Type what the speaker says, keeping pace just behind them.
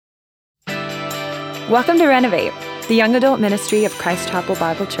Welcome to Renovate, the young adult ministry of Christ Chapel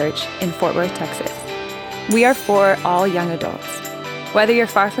Bible Church in Fort Worth, Texas. We are for all young adults. Whether you're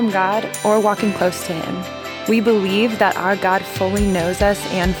far from God or walking close to Him, we believe that our God fully knows us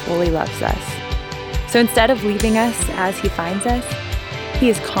and fully loves us. So instead of leaving us as He finds us, He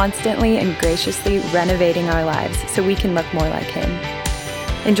is constantly and graciously renovating our lives so we can look more like Him.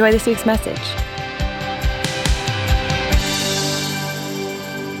 Enjoy this week's message.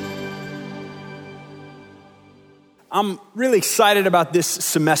 I'm really excited about this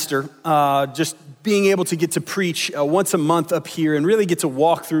semester, just being able to get to preach once a month up here and really get to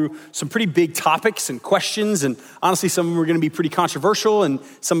walk through some pretty big topics and questions. And honestly, some of them are going to be pretty controversial and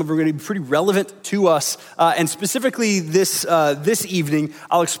some of them are going to be pretty relevant to us. And specifically this evening,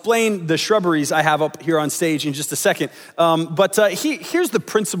 I'll explain the shrubberies I have up here on stage in just a second. But here's the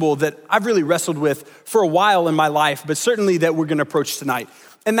principle that I've really wrestled with for a while in my life, but certainly that we're going to approach tonight.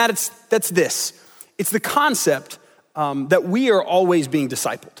 And that's this. It's the concept that we are always being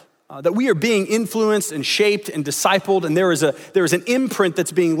discipled, that we are being influenced and shaped and discipled, and there is an imprint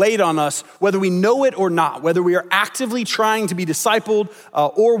that's being laid on us, whether we know it or not, whether we are actively trying to be discipled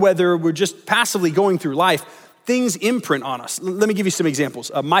or whether we're just passively going through life. Things imprint on us. Let me give you some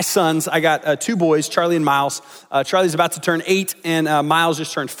examples. My sons, I got two boys, Charlie and Miles. Charlie's about to turn 8 and Miles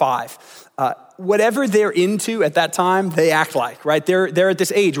just turned 5. Whatever they're into at that time, they act like, right? They're at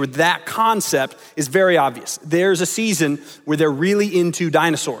this age where that concept is very obvious. There's a season where they're really into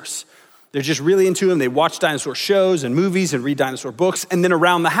dinosaurs. They're just really into them. They watch dinosaur shows and movies and read dinosaur books. And then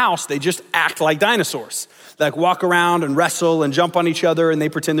around the house, they just act like dinosaurs. They like walk around and wrestle and jump on each other and they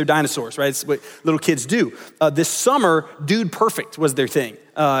pretend they're dinosaurs, right? It's what little kids do. This summer, Dude Perfect was their thing.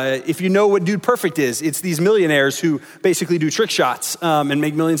 If you know what Dude Perfect is, it's these millionaires who basically do trick shots and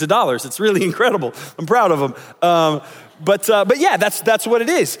make millions of dollars. It's really incredible. I'm proud of them. But yeah, that's what it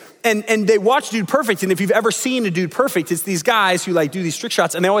is. And they watch Dude Perfect, and if you've ever seen a Dude Perfect, it's these guys who like do these trick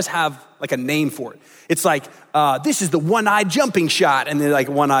shots, and they always have like a name for it. It's like, this is the one-eyed jumping shot, and they're like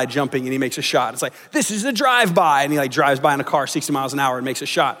one-eyed jumping, and he makes a shot. It's like, this is the drive-by, and he like drives by in a car 60 miles an hour and makes a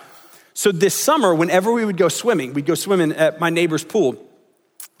shot. So this summer, whenever we would go swimming, we'd go swimming at my neighbor's pool.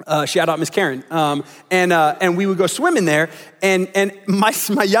 Shout out Miss Karen. And we would go swimming there. And my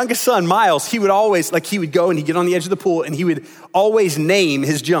youngest son, Miles, he would go and he'd get on the edge of the pool and he would always name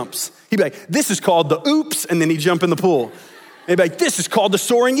his jumps. He'd be like, this is called the oops. And then he'd jump in the pool. And he'd be like, this is called the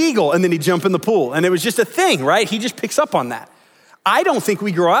soaring eagle. And then he'd jump in the pool. And it was just a thing, right? He just picks up on that. I don't think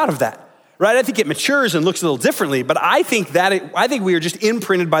we grow out of that, right? I think it matures and looks a little differently, but I think we are just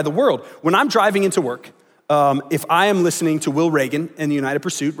imprinted by the world. When I'm driving into work, if I am listening to Will Reagan and the United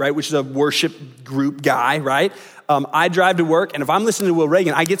Pursuit, right, which is a worship group guy, right, I drive to work, and if I'm listening to Will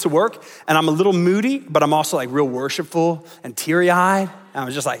Reagan, I get to work, and I'm a little moody, but I'm also like real worshipful and teary-eyed. And I'm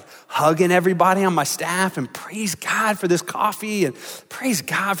just like hugging everybody on my staff and praise God for this coffee and praise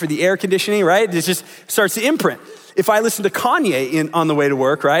God for the air conditioning, right? It just starts to imprint. If I listen to Kanye on the way to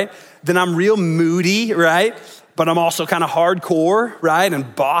work, right, then I'm real moody, right, but I'm also kind of hardcore, right,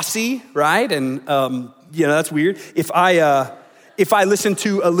 and bossy, right, and that's weird. If I listen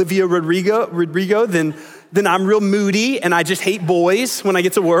to Olivia Rodrigo, then I'm real moody and I just hate boys when I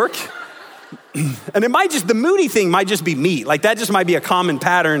get to work. And the moody thing might just be me. Like that just might be a common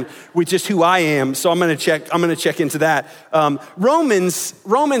pattern with just who I am. So I'm gonna check into that. Romans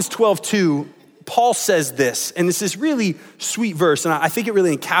 12:2, Paul says this, and this is really sweet verse, and I think it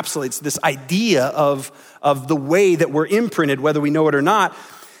really encapsulates this idea of the way that we're imprinted, whether we know it or not.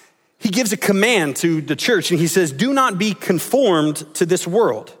 He gives a command to the church and he says, do not be conformed to this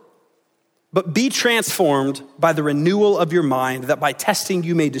world, but be transformed by the renewal of your mind, that by testing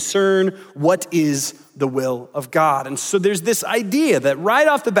you may discern what is the will of God. And so there's this idea that right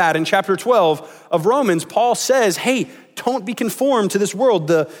off the bat in chapter 12 of Romans, Paul says, hey, don't be conformed to this world.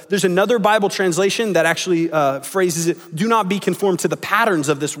 There's another Bible translation that actually phrases it, do not be conformed to the patterns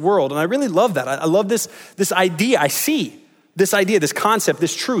of this world. And I really love that. I love this idea. I see this idea, this concept,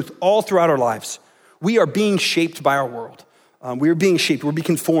 this truth all throughout our lives. We are being shaped by our world. We are being shaped. We're being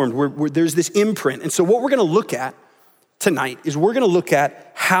conformed. There's this imprint. And so what we're going to look at tonight is we're going to look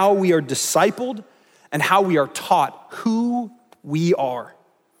at how we are discipled and how we are taught who we are.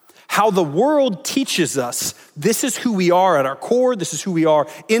 How the world teaches us this is who we are at our core. This is who we are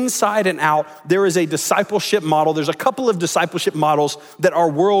inside and out. There is a discipleship model. There's a couple of discipleship models that our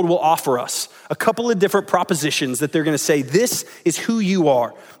world will offer us. A couple of different propositions that they're going to say, this is who you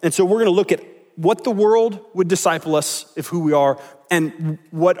are. And so we're going to look at what the world would disciple us of who we are and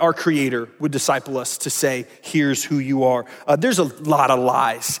what our Creator would disciple us to say, here's who you are. There's a lot of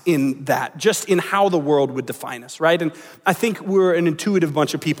lies in that, just in how the world would define us, right? And I think we're an intuitive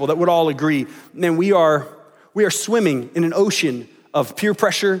bunch of people that would all agree, man, we are swimming in an ocean of peer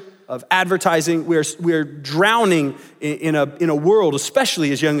pressure, of advertising. We're drowning in a world,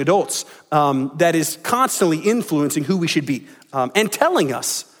 especially as young adults, that is constantly influencing who we should be and telling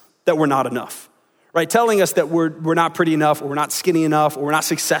us that we're not enough, right? Telling us that we're not pretty enough, or we're not skinny enough, or we're not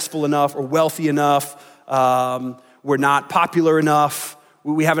successful enough, or wealthy enough, we're not popular enough,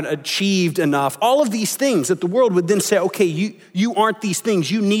 we haven't achieved enough. All of these things that the world would then say, okay, you aren't these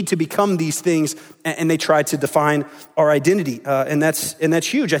things, you need to become these things, and they try to define our identity, and that's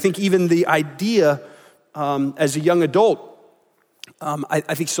huge. I think even the idea as a young adult,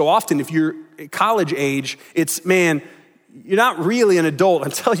 I think so often if you're college age, it's, man, you're not really an adult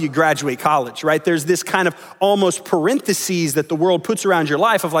until you graduate college, right? There's this kind of almost parentheses that the world puts around your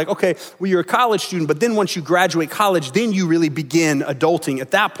life of like, okay, well, you're a college student, but then once you graduate college, then you really begin adulting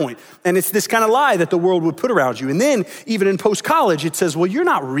at that point. And it's this kind of lie that the world would put around you. And then even in post-college, it says, well, you're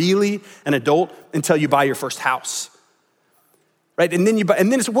not really an adult until you buy your first house. Right? And then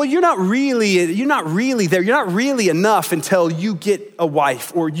it's, well, you're not really there. You're not really enough until you get a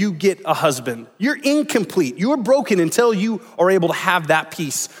wife or you get a husband. You're incomplete. You're broken until you are able to have that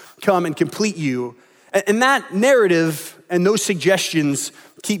piece come and complete you. And that narrative and those suggestions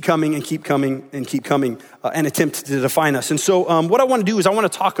keep coming and keep coming and keep coming and attempt to define us. And so what I want to do is I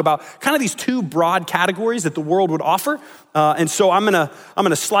want to talk about kind of these two broad categories that the world would offer. And so I'm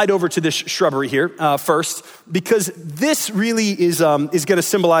gonna slide over to this shrubbery here first, because this really is going to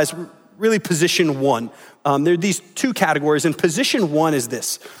symbolize really position one. There are these two categories, and position one is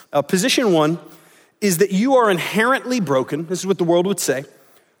this. Position one is that you are inherently broken. This is what the world would say.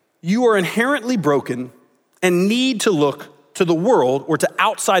 You are inherently broken and need to look to the world or to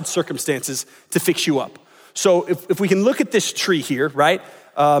outside circumstances to fix you up. So if we can look at this tree here, right,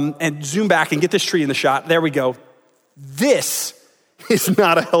 and zoom back and get this tree in the shot, there we go. This is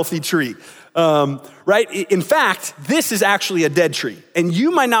not a healthy tree, right? In fact, this is actually a dead tree. And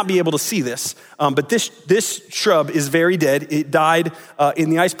you might not be able to see this, but this shrub is very dead. It died in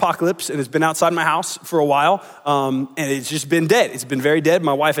the ice apocalypse and has been outside my house for a while, and it's just been dead. It's been very dead.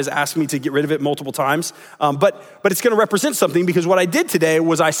 My wife has asked me to get rid of it multiple times, but it's gonna represent something, because what I did today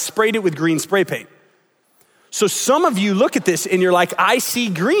was I sprayed it with green spray paint. So some of you look at this and you're like, I see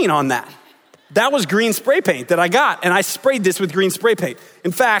green on that. That was green spray paint that I got, and I sprayed this with green spray paint.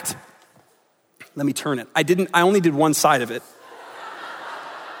 In fact, let me turn it. I only did one side of it.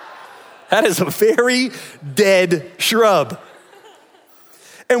 That is a very dead shrub.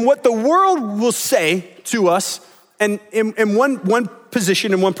 And what the world will say to us, and in one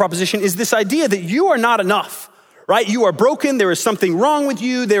position and one proposition, is this idea that you are not enough, right? You are broken. There is something wrong with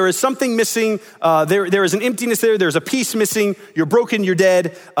you. There is something missing. There is an emptiness there. There's a piece missing. You're broken. You're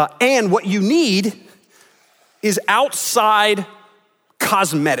dead. And what you need is outside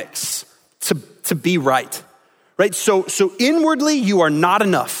cosmetics to be right? So inwardly, you are not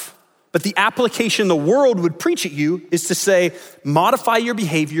enough. But the application the world would preach at you is to say, modify your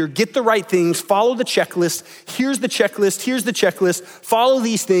behavior, get the right things, follow the checklist. Here's the checklist, follow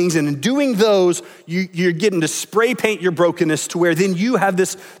these things. And in doing those, you're getting to spray paint your brokenness to where then you have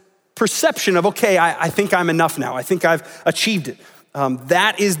this perception of, okay, I think I'm enough now. I think I've achieved it.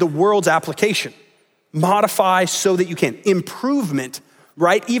 That is the world's application. Modify so that you can. Improvement,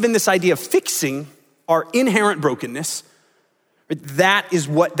 right? Even this idea of fixing our inherent brokenness,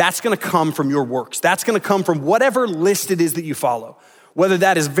 that's going to come from your works. That's going to come from whatever list it is that you follow, whether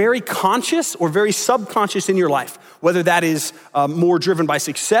that is very conscious or very subconscious in your life, whether that is more driven by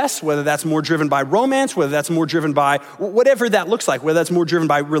success, whether that's more driven by romance, whether that's more driven by whatever that looks like, whether that's more driven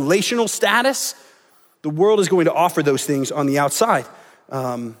by relational status. The world is going to offer those things on the outside.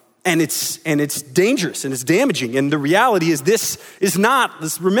 And it's dangerous and it's damaging. And the reality is this is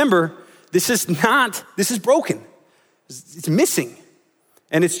broken. It's missing,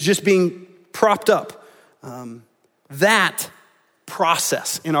 and it's just being propped up. That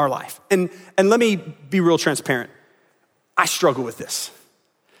process in our life. And let me be real transparent. I struggle with this.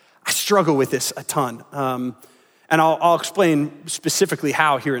 I struggle with this a ton. And I'll explain specifically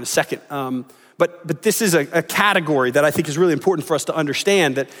how here in a second. But this is a category that I think is really important for us to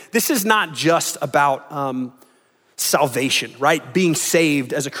understand, that this is not just about salvation, right? Being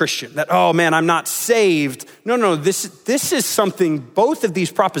saved as a Christian. That, oh man, I'm not saved. No, this is something, both of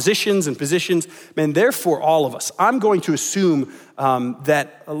these propositions and positions, man, they're for all of us. I'm going to assume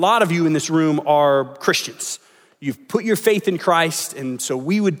that a lot of you in this room are Christians. You've put your faith in Christ, and so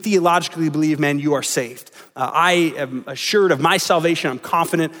we would theologically believe, man, you are saved. I am assured of my salvation. I'm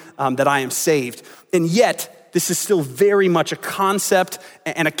confident that I am saved. And yet, this is still very much a concept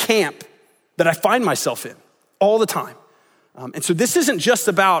and a camp that I find myself in all the time. And so this isn't just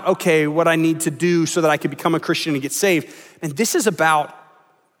about, okay, what I need to do so that I can become a Christian and get saved. And this is about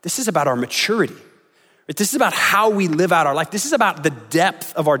our maturity. Right? This is about how we live out our life. This is about the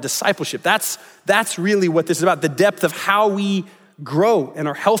depth of our discipleship. That's really what this is about, the depth of how we grow and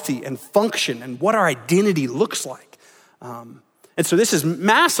are healthy and function and what our identity looks like. And so this is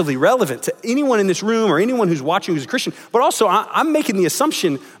massively relevant to anyone in this room or anyone who's watching who's a Christian. But also, I'm making the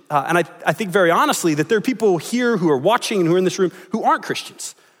assumption, and I think very honestly, that there are people here who are watching and who are in this room who aren't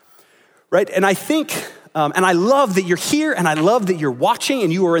Christians, right? And I think, and I love that you're here, and I love that you're watching,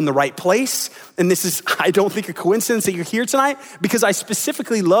 and you are in the right place. And this is, I don't think, a coincidence that you're here tonight, because I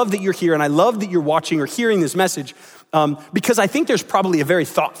specifically love that you're here, and I love that you're watching or hearing this message, because I think there's probably a very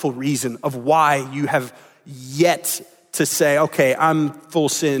thoughtful reason of why you have yet to say, okay, I'm full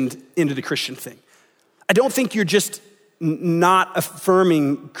sinned into the Christian thing. I don't think you're just not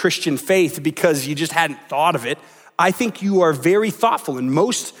affirming Christian faith because you just hadn't thought of it. I think you are very thoughtful, and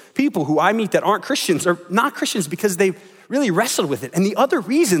most people who I meet that aren't Christians are not Christians because they've really wrestled with it. And the other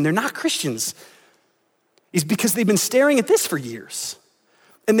reason they're not Christians is because they've been staring at this for years.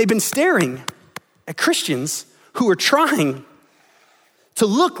 And they've been staring at Christians who are trying to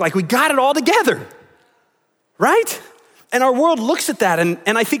look like we got it all together, right? And our world looks at that,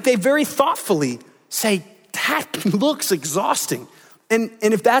 and I think they very thoughtfully say, that looks exhausting. And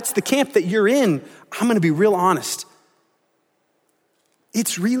if that's the camp that you're in, I'm gonna be real honest.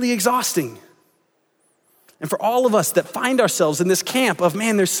 It's really exhausting. And for all of us that find ourselves in this camp of,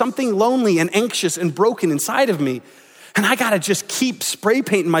 man, there's something lonely and anxious and broken inside of me, and I gotta just keep spray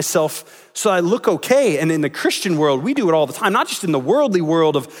painting myself so I look okay. And in the Christian world, we do it all the time, not just in the worldly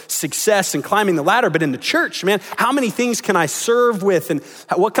world of success and climbing the ladder, but in the church, man. How many things can I serve with, and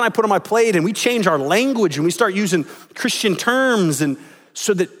what can I put on my plate? And we change our language and we start using Christian terms, and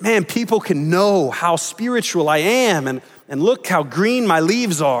so that, man, people can know how spiritual I am, and look how green my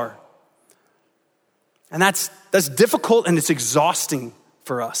leaves are. And that's difficult, and it's exhausting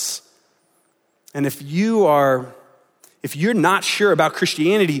for us. And if you're not sure about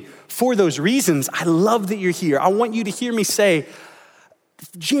Christianity for those reasons, I love that you're here. I want you to hear me say,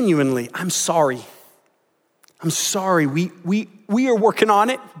 genuinely, I'm sorry. I'm sorry. We are working on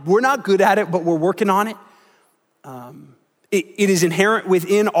it. We're not good at it, but we're working on it. It is inherent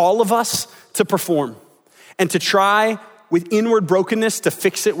within all of us to perform and to try with inward brokenness to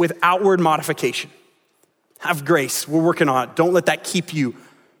fix it with outward modification. Have grace. We're working on it. Don't let that keep you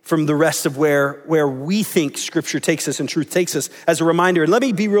from the rest of where we think Scripture takes us and truth takes us. As a reminder, and let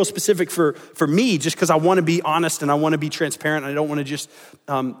me be real specific for me, just because I want to be honest and I want to be transparent. And I don't want to just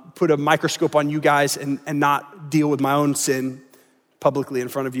put a microscope on you guys and not deal with my own sin publicly in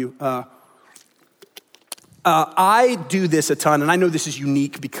front of you. I do this a ton, and I know this is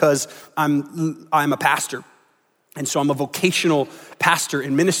unique because I'm a pastor. And so I'm a vocational pastor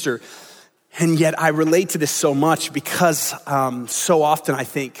and minister. And yet I relate to this so much because so often I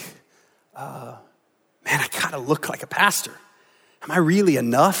think, man, I gotta look like a pastor. Am I really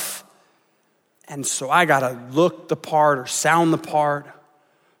enough? And so I gotta look the part or sound the part,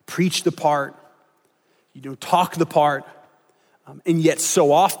 preach the part, talk the part. And yet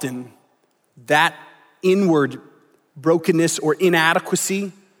so often that inward brokenness or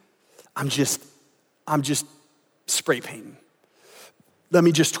inadequacy, I'm just spray painting. Let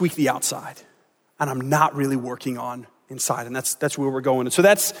me just tweak the outside, and I'm not really working on inside, and that's where we're going. And so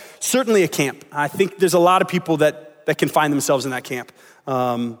that's certainly a camp. I think there's a lot of people that can find themselves in that camp,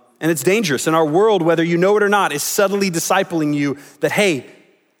 and it's dangerous. And our world, whether you know it or not, is subtly discipling you that, hey,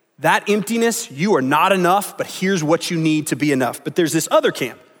 that emptiness, you are not enough, but here's what you need to be enough. But there's this other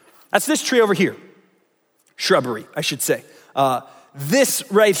camp. That's this tree over here. Shrubbery, I should say. This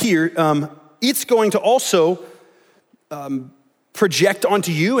right here, it's going to also project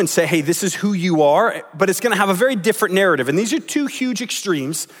onto you and say, hey, this is who you are, but it's gonna have a very different narrative. And these are two huge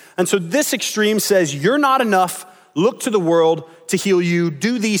extremes. And so this extreme says, you're not enough, look to the world to heal you,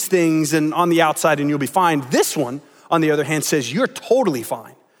 do these things, and on the outside and you'll be fine. This one, on the other hand, says you're totally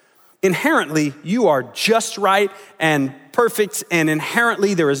fine. Inherently, you are just right and perfect, and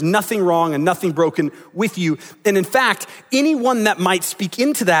inherently there is nothing wrong and nothing broken with you. And in fact, anyone that might speak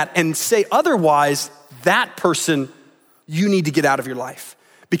into that and say otherwise, that person you need to get out of your life.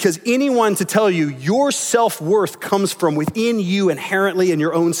 Because anyone to tell you your self-worth comes from within you inherently and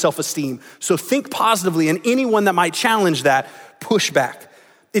your own self-esteem. So think positively, and anyone that might challenge that, push back.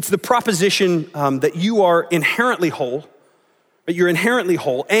 It's the proposition that you are inherently whole, that you're inherently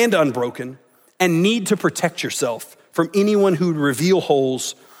whole and unbroken, and need to protect yourself from anyone who would reveal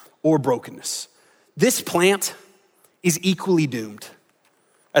holes or brokenness. This plant is equally doomed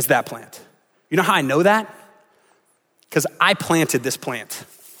as that plant. You know how I know that? Because I planted this plant.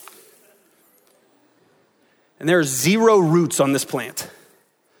 And there are 0 roots on this plant.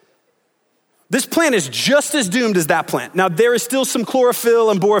 This plant is just as doomed as that plant. Now, there is still some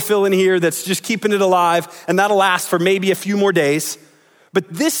chlorophyll and borophyll in here that's just keeping it alive, and that'll last for maybe a few more days. But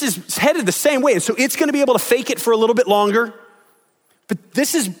this is headed the same way, and so it's gonna be able to fake it for a little bit longer. But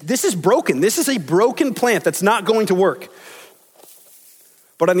this is broken. This is a broken plant that's not going to work.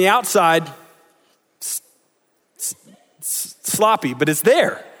 But on the outside, sloppy, but it's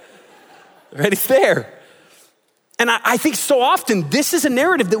there, right? It's there. And I think so often this is a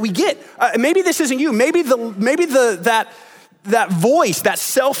narrative that we get. Maybe this isn't you. Maybe that voice, that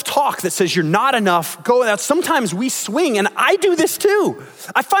self-talk that says you're not enough, go out. Sometimes we swing, and I do this too.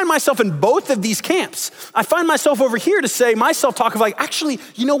 I find myself in both of these camps. I find myself over here to say my self-talk of like, actually,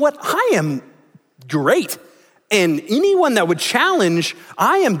 you know what? I am great. And anyone that would challenge,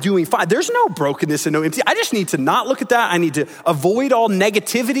 I am doing fine. There's no brokenness and no empty. I just need to not look at that. I need to avoid all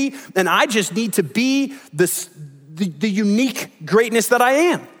negativity, and I just need to be the unique greatness that I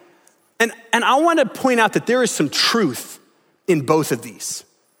am. And I want to point out that there is some truth in both of these.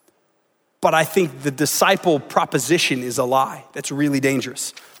 But I think the disciple proposition is a lie. That's really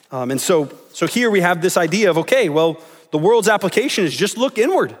dangerous. And so here we have this idea of, okay, well, the world's application is just look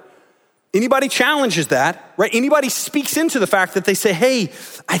inward. Anybody challenges that, right? Anybody speaks into the fact that they say, hey,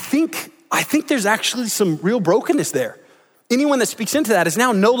 I think there's actually some real brokenness there. Anyone that speaks into that is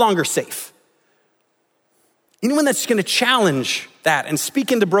now no longer safe. Anyone that's gonna challenge that and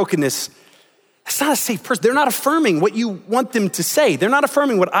speak into brokenness, that's not a safe person. They're not affirming what you want them to say. They're not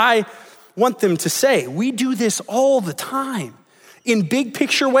affirming what I want them to say. We do this all the time. In big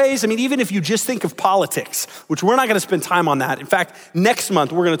picture ways, I mean, even if you just think of politics, which we're not gonna spend time on that. In fact, next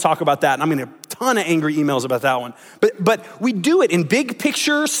month, we're gonna talk about that, and I'm gonna get a ton of angry emails about that one. But we do it in big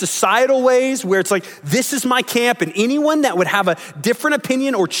picture, societal ways, where it's like, this is my camp, and anyone that would have a different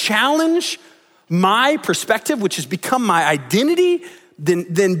opinion or challenge my perspective, which has become my identity,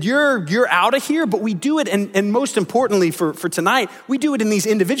 then you're out of here. But we do it, and most importantly for tonight, we do it in these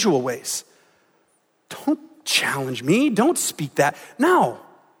individual ways. Don't challenge me. Don't speak that. No,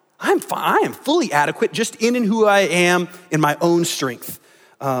 I'm fine. I am fully adequate just in and who I am in my own strength.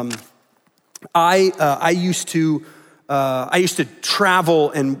 I used to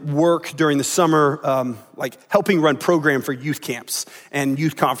travel and work during the summer, like helping run program for youth camps and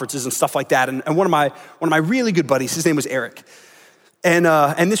youth conferences and stuff like that. And one of my really good buddies, his name was Eric.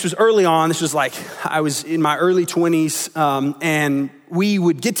 And this was early on. This was like, I was in my early 20s, and we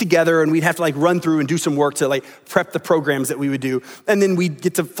would get together and we'd have to like run through and do some work to like prep the programs that we would do. And then we'd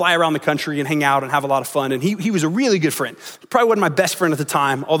get to fly around the country and hang out and have a lot of fun. And he was a really good friend. Probably wasn't my best friend at the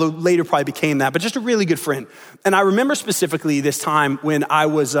time, although later probably became that, but just a really good friend. And I remember specifically this time when I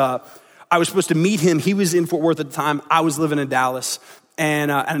was supposed to meet him. He was in Fort Worth at the time. I was living in Dallas.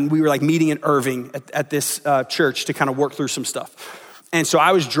 And we were like meeting in Irving at this church to kind of work through some stuff. And so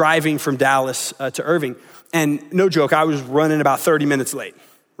I was driving from Dallas to Irving, and no joke, I was running about 30 minutes late,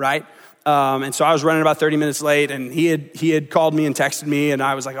 right? And so I was running about 30 minutes late, and he had called me and texted me, and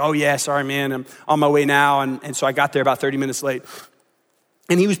I was like, oh yeah, sorry man, I'm on my way now. And so I got there about 30 minutes late.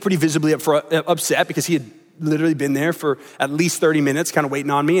 And he was pretty visibly upset because he had literally been there for at least 30 minutes kind of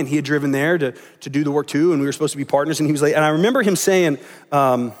waiting on me, and he had driven there to do the work too, and we were supposed to be partners, and he was late. And I remember him saying,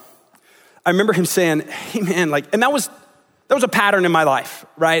 hey man, like, and that was a pattern in my life,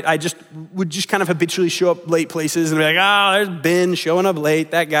 right? I would just kind of habitually show up late places and be like, oh, there's Ben showing up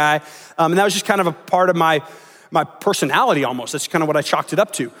late, that guy. And that was just kind of a part of my personality almost. That's kind of what I chalked it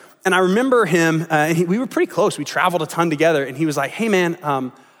up to. And I remember him, we were pretty close. We traveled a ton together, and he was like, hey man,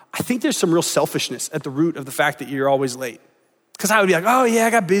 I think there's some real selfishness at the root of the fact that you're always late. Because I would be like, oh yeah, I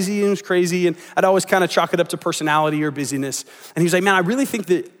got busy and it was crazy. And I'd always kind of chalk it up to personality or busyness. And he was like, man, I really think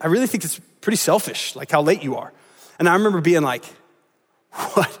it's pretty selfish, like how late you are. And I remember being like,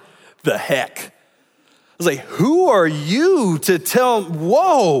 what the heck? I was like, who are you to tell,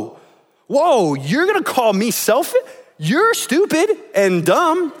 whoa, you're gonna call me selfish? You're stupid and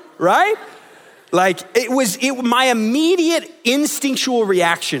dumb, right? Like my immediate instinctual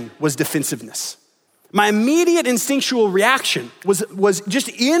reaction was defensiveness. My immediate instinctual reaction was just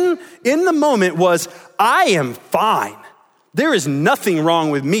in the moment was, I am fine. There is nothing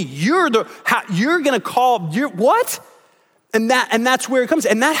wrong with me. You're gonna call, what? And that's where it comes.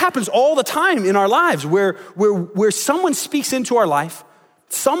 And that happens all the time in our lives where someone speaks into our life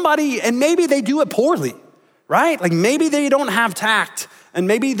somebody, and maybe they do it poorly, right? Like maybe they don't have tact, and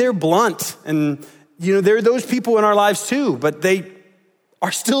maybe they're blunt, and there are those people in our lives too, but they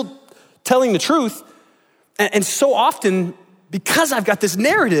are still telling the truth. And so often, because I've got this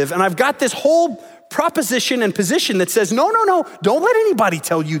narrative and I've got this whole proposition and position that says, no, don't let anybody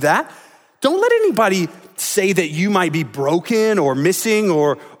tell you that. Don't let anybody say that you might be broken or missing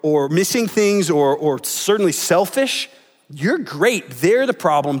or missing things or certainly selfish. You're great. They're the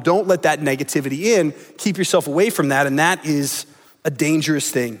problem. Don't let that negativity in. Keep yourself away from that, and that is a dangerous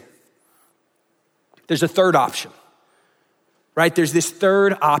thing. There's a third option, right? There's this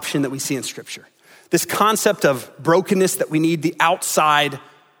third option that we see in Scripture. This concept of brokenness that we need the outside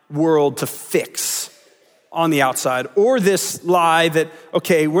world to fix on the outside, or this lie that,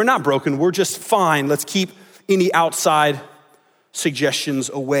 okay, we're not broken, we're just fine. Let's keep any outside suggestions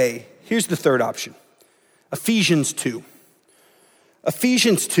away. Here's the third option, Ephesians 2.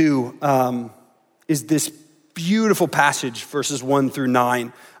 Ephesians 2 is this beautiful passage, verses 1 through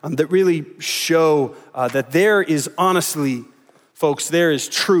 9, that really show that there is honestly, folks, there is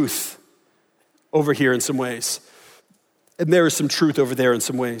truth over here in some ways. And there is some truth over there in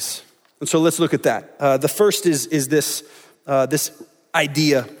some ways. And so let's look at that. The first is this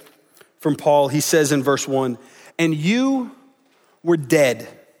idea from Paul. He says in verse 1, "And you were dead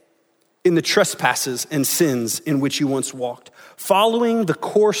in the trespasses and sins in which you once walked, following the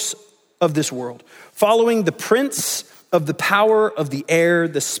course of this world, following the prince of the power of the air,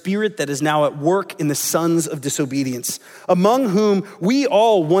 the spirit that is now at work in the sons of disobedience, among whom we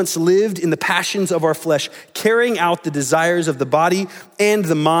all once lived in the passions of our flesh, carrying out the desires of the body and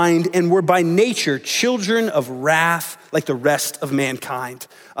the mind, and were by nature children of wrath like the rest of mankind."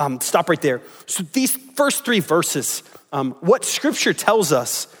 Stop right there. So these first three verses, what Scripture tells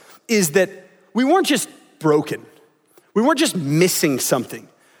us is that we weren't just broken. We weren't just missing something,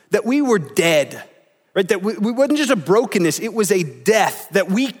 that we were dead. Right, that we wasn't just a brokenness, it was a death that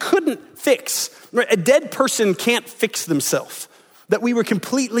we couldn't fix. Right? A dead person can't fix themselves. That we were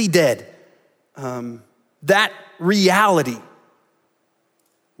completely dead. That reality,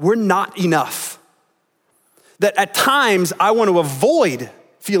 we're not enough. That at times I want to avoid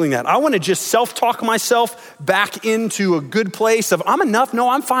feeling that. I want to just self-talk myself back into a good place of I'm enough, no,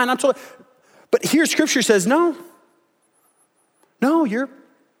 I'm fine, I'm totally. But here Scripture says, no, you're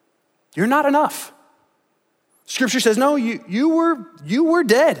not enough. Scripture says, no, you were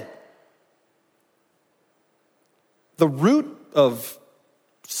dead. The root of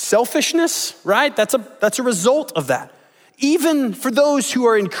selfishness, right? That's a result of that. Even for those who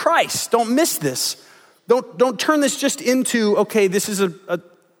are in Christ, don't miss this. Don't turn this just into, okay, this is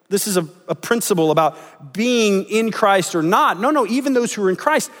a principle about being in Christ or not. No, even those who are in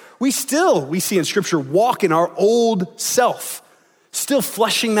Christ, we see in Scripture, walk in our old self, still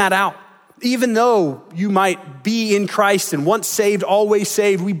fleshing that out. Even though you might be in Christ and once saved, always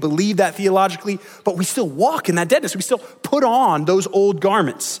saved, we believe that theologically, but we still walk in that deadness. We still put on those old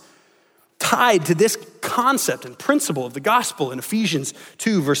garments tied to this concept and principle of the gospel in Ephesians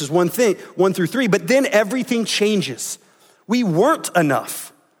 2, verses 1 through 3. But then everything changes. We weren't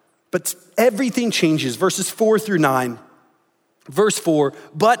enough, but everything changes. Verses 4 through 9. Verse 4,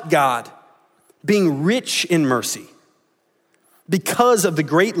 "But God, being rich in mercy, because of the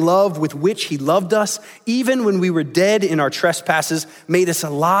great love with which he loved us, even when we were dead in our trespasses, made us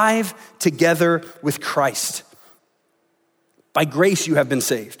alive together with Christ. By grace you have been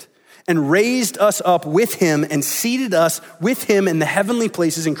saved, and raised us up with him and seated us with him in the heavenly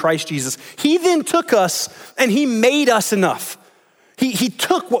places in Christ Jesus. He then took us and he made us enough. He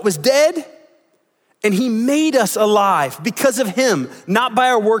took what was dead and he made us alive because of him, not by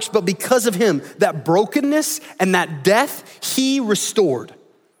our works, but because of him. That brokenness and that death, he restored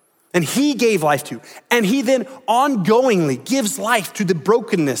and he gave life to. And he then ongoingly gives life to the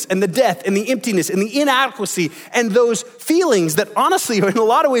brokenness and the death and the emptiness and the inadequacy and those feelings that honestly, in a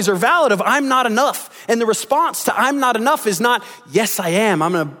lot of ways are valid of I'm not enough. And the response to I'm not enough is not, yes, I am.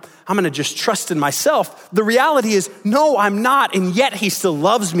 I'm going to just trust in myself. The reality is, no, I'm not. And yet he still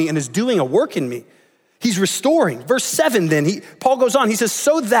loves me and is doing a work in me. He's restoring. Verse 7 then, Paul goes on, he says,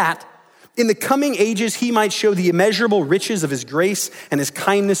 so that in the coming ages he might show the immeasurable riches of his grace and his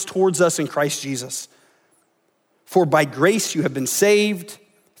kindness towards us in Christ Jesus. For by grace you have been saved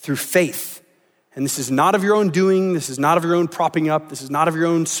through faith. And this is not of your own doing, this is not of your own propping up, this is not of your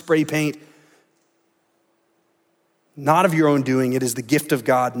own spray paint. Not of your own doing, it is the gift of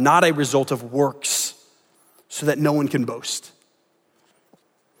God, not a result of works, so that no one can boast.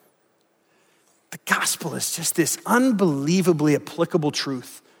 The gospel is just this unbelievably applicable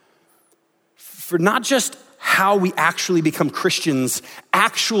truth for not just how we actually become Christians,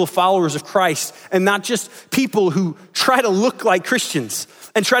 actual followers of Christ, and not just people who try to look like Christians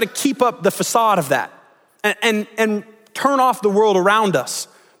and try to keep up the facade of that and turn off the world around us.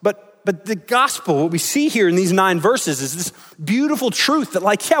 But the gospel, what we see here in these 9 verses is this beautiful truth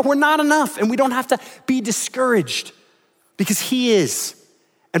that we're not enough and we don't have to be discouraged because he is.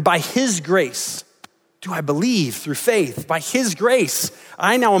 And by his grace, do I believe through faith? By his grace,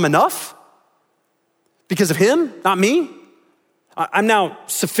 I now am enough because of him, not me. I'm now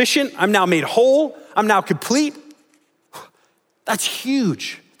sufficient. I'm now made whole. I'm now complete. That's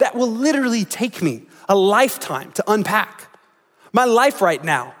huge. That will literally take me a lifetime to unpack. My life right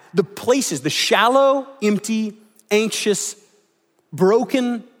now, the places, the shallow, empty, anxious,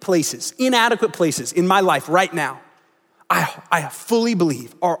 broken places, inadequate places in my life right now, I fully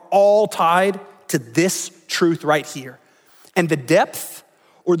believe are all tied to this truth right here. And the depth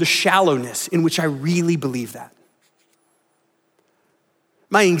or the shallowness in which I really believe that.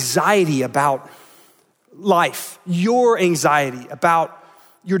 My anxiety about life, your anxiety about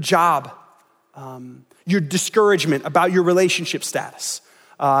your job, your discouragement about your relationship status,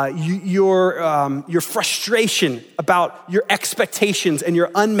 your frustration about your expectations and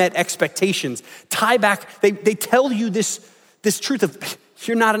your unmet expectations tie back. They tell you this truth of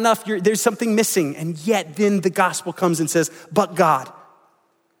you're not enough, there's something missing. And yet then the gospel comes and says, but God.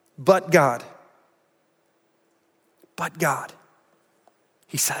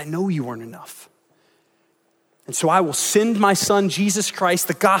 He said, I know you weren't enough. And so I will send my son, Jesus Christ,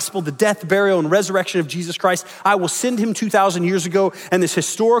 the gospel, the death, burial, and resurrection of Jesus Christ. I will send him 2,000 years ago, and this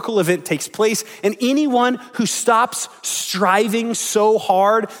historical event takes place. And anyone who stops striving so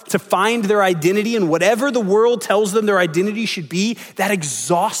hard to find their identity in whatever the world tells them their identity should be, that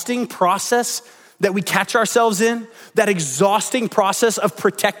exhausting process that we catch ourselves in, that exhausting process of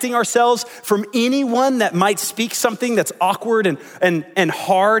protecting ourselves from anyone that might speak something that's awkward and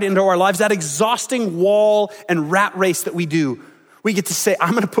hard into our lives, that exhausting wall and rat race that we do, we get to say,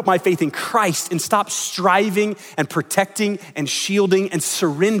 I'm gonna put my faith in Christ and stop striving and protecting and shielding and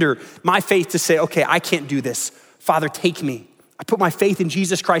surrender my faith to say, okay, I can't do this. Father, take me. I put my faith in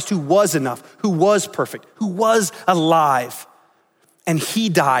Jesus Christ who was enough, who was perfect, who was alive, and he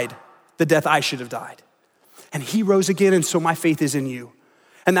died the death I should have died. And he rose again, and so my faith is in you.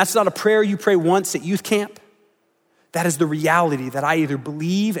 And that's not a prayer you pray once at youth camp. That is the reality that I either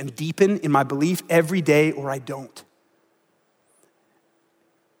believe and deepen in my belief every day or I don't.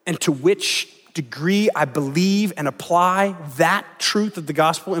 And to which degree I believe and apply that truth of the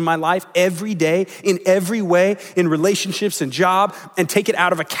gospel in my life every day, in every way, in relationships and job, and take it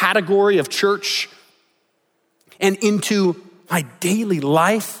out of a category of church and into my daily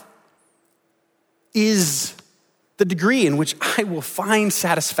life, is the degree in which I will find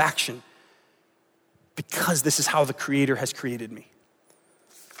satisfaction because this is how the Creator has created me.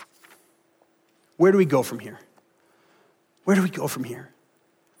 Where do we go from here? Where do we go from here?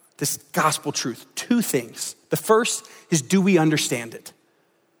 This gospel truth, 2 things. The first is, do we understand it?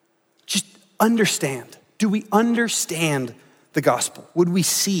 Just understand. Do we understand the gospel? Would we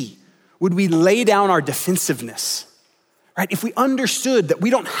see? Would we lay down our defensiveness? Right? If we understood that I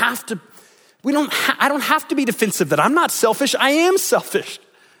don't have to be defensive, that I'm not selfish, I am selfish.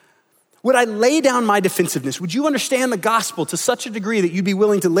 Would I lay down my defensiveness? Would you understand the gospel to such a degree that you'd be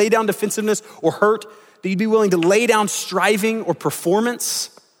willing to lay down defensiveness or hurt, that you'd be willing to lay down striving or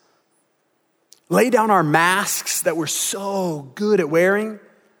performance? Lay down our masks that we're so good at wearing?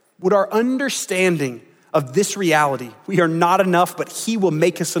 Would our understanding of this reality, we are not enough, but he will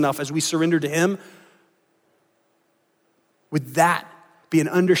make us enough as we surrender to him, would that be an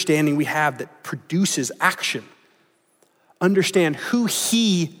understanding we have that produces action? Understand who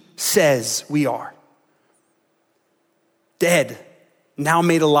he says we are. Dead, now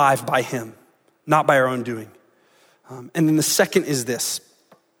made alive by him, not by our own doing. And then the second is this.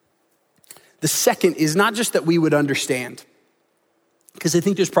 The second is not just that we would understand, because I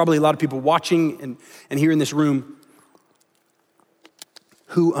think there's probably a lot of people watching and here in this room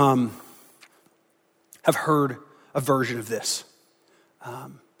who have heard a version of this.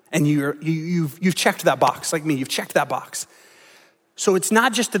 And you've checked that box, like me, you've checked that box. So it's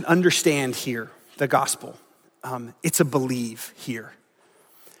not just an understand here, the gospel. It's a believe here.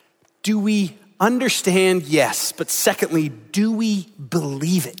 Do we understand? Yes. But secondly, do we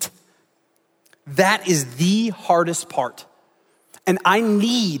believe it? That is the hardest part. And I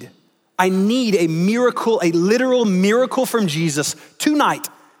need a miracle, a literal miracle from Jesus tonight.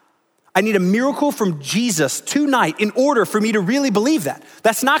 I need a miracle from Jesus tonight in order for me to really believe that.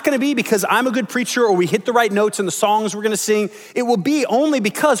 That's not gonna be because I'm a good preacher or we hit the right notes in the songs we're gonna sing. It will be only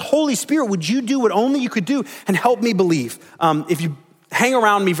because, Holy Spirit, would you do what only you could do and help me believe? If you hang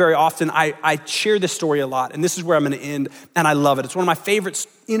around me very often, I share this story a lot, and this is where I'm gonna end, and I love it. It's one of my favorite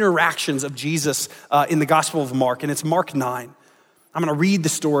interactions of Jesus in the Gospel of Mark, and it's Mark 9. I'm gonna read the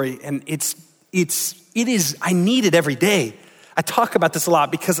story, and it is, I need it every day. I talk about this a lot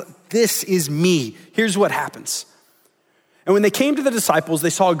because this is me. Here's what happens. And when they came to the disciples, they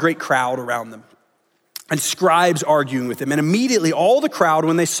saw a great crowd around them and scribes arguing with him. And immediately all the crowd,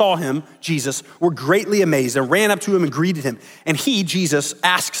 when they saw him, Jesus, were greatly amazed and ran up to him and greeted him. And he, Jesus,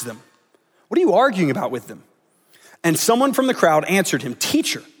 asks them, "What are you arguing about with them?" And someone from the crowd answered him,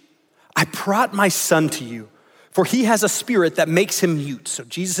 "Teacher, I brought my son to you, for he has a spirit that makes him mute." So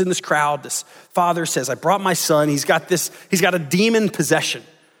Jesus in this crowd, this father says, "I brought my son. He's got a demon possession,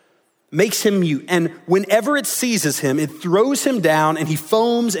 makes him mute. And whenever it seizes him, it throws him down and he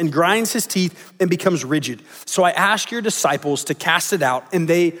foams and grinds his teeth and becomes rigid. So I asked your disciples to cast it out and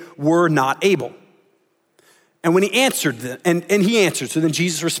they were not able." And when he answered, he answered, so then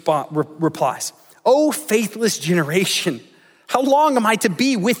Jesus replies, "O faithless generation, how long am I to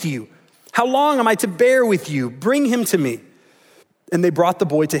be with you? How long am I to bear with you? Bring him to me." And they brought the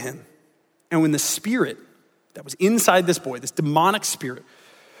boy to him. And when the spirit that was inside this boy, this demonic spirit,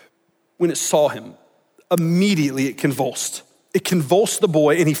 when it saw him, immediately it convulsed. It convulsed the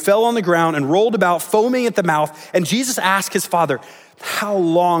boy, and he fell on the ground and rolled about, foaming at the mouth. And Jesus asked his father, "How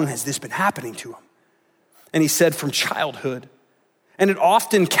long has this been happening to him?" And he said, "From childhood. And it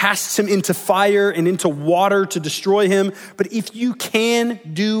often casts him into fire and into water to destroy him. But if you can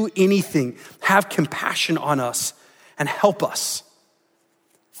do anything, have compassion on us and help us."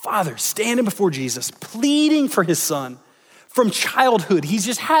 Father, standing before Jesus, pleading for his son. From childhood, he's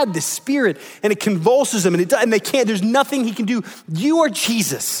just had this spirit and it convulses him and they can't, there's nothing he can do. You are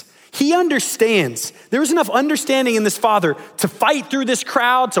Jesus. He understands. There is enough understanding in this father to fight through this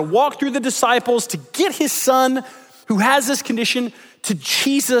crowd, to walk through the disciples, to get his son who has this condition to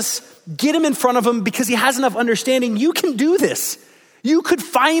Jesus, get him in front of him because he has enough understanding. You can do this. You could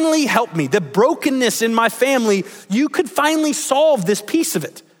finally help me. The brokenness in my family, you could finally solve this piece of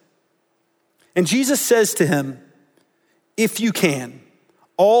it. And Jesus says to him, "If you can,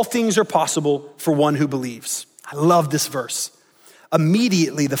 all things are possible for one who believes." I love this verse.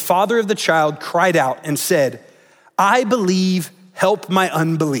 Immediately, the father of the child cried out and said, "I believe, help my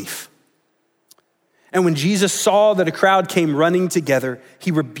unbelief." And when Jesus saw that a crowd came running together,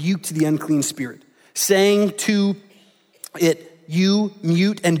 he rebuked the unclean spirit, saying to it, "You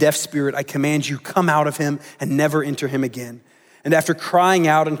mute and deaf spirit, I command you, come out of him and never enter him again." And after crying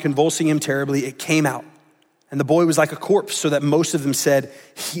out and convulsing him terribly, it came out. And the boy was like a corpse, so that most of them said,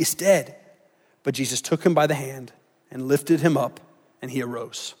 "He is dead." But Jesus took him by the hand and lifted him up, and he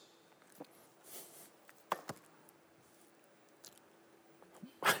arose.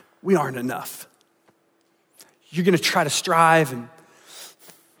 We aren't enough. You're gonna try to strive and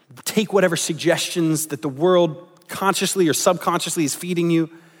take whatever suggestions that the world consciously or subconsciously is feeding you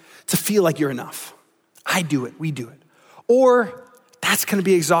to feel like you're enough. I do it, we do it. Or that's gonna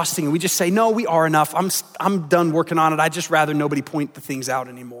be exhausting and we just say, "No, we are enough. I'm done working on it. I'd just rather nobody point the things out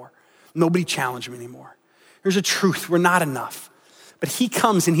anymore. Nobody challenge me anymore." Here's a truth, we're not enough. But he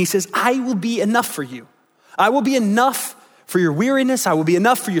comes and he says, "I will be enough for you. I will be enough for your weariness. I will be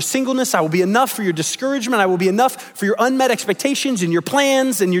enough for your singleness. I will be enough for your discouragement. I will be enough for your unmet expectations and your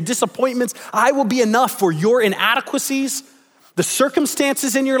plans and your disappointments. I will be enough for your inadequacies, the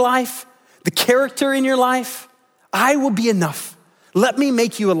circumstances in your life, the character in your life. I will be enough. Let me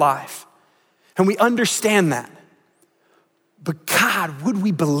make you alive." And we understand that. But God, would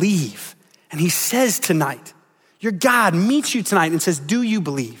we believe? And he says tonight, your God meets you tonight and says, "Do you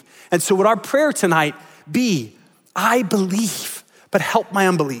believe?" And so would our prayer tonight be, "I believe, but help my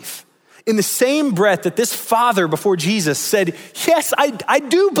unbelief." In the same breath that this father before Jesus said, "Yes, I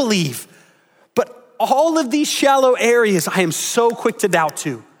do believe, but all of these shallow areas I am so quick to doubt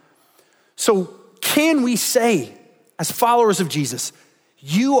too." So can we say, as followers of Jesus,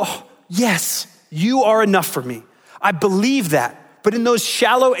 yes, you are enough for me. I believe that. But in those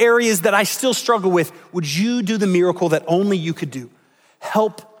shallow areas that I still struggle with, would you do the miracle that only you could do?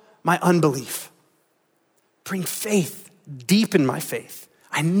 Help my unbelief. Bring faith, deepen my faith.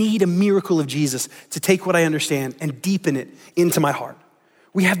 I need a miracle of Jesus to take what I understand and deepen it into my heart.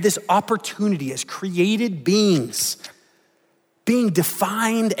 We have this opportunity as created beings, being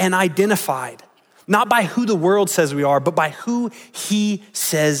defined and identified, not by who the world says we are, but by who he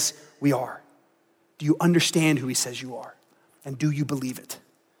says we are. Do you understand who he says you are? And do you believe it?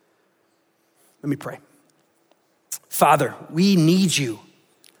 Let me pray. Father, we need you.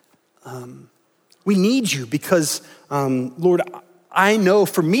 We need you because, Lord, I know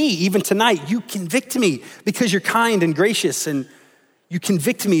for me, even tonight, you convict me because you're kind and gracious, and you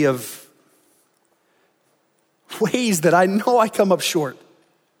convict me of ways that I know I come up short.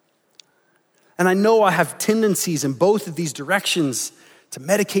 And I know I have tendencies in both of these directions to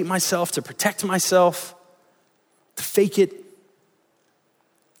medicate myself, to protect myself, to fake it.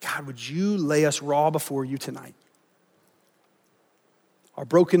 God, would you lay us raw before you tonight? Our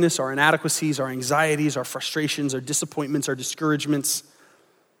brokenness, our inadequacies, our anxieties, our frustrations, our disappointments, our discouragements.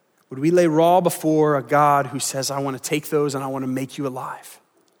 Would we lay raw before a God who says, I want to take those and I want to make you alive.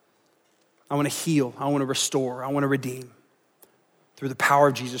 I want to heal, I want to restore, I want to redeem through the power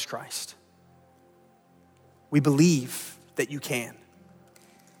of Jesus Christ. We believe that you can.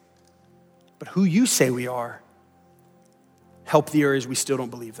 But who you say we are, help the areas we still don't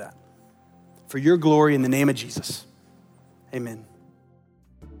believe that. For your glory, in the name of Jesus, amen.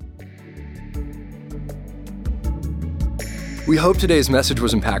 We hope today's message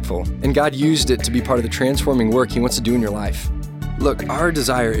was impactful and God used it to be part of the transforming work He wants to do in your life. Look, our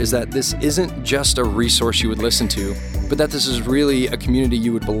desire is that this isn't just a resource you would listen to, but that this is really a community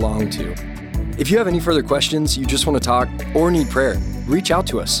you would belong to. If you have any further questions, you just want to talk, or need prayer, reach out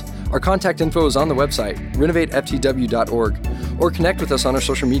to us. Our contact info is on the website, renovateftw.org, or connect with us on our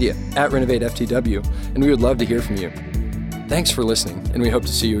social media @renovateftw, and we would love to hear from you. Thanks for listening, and we hope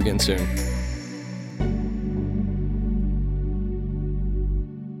to see you again soon.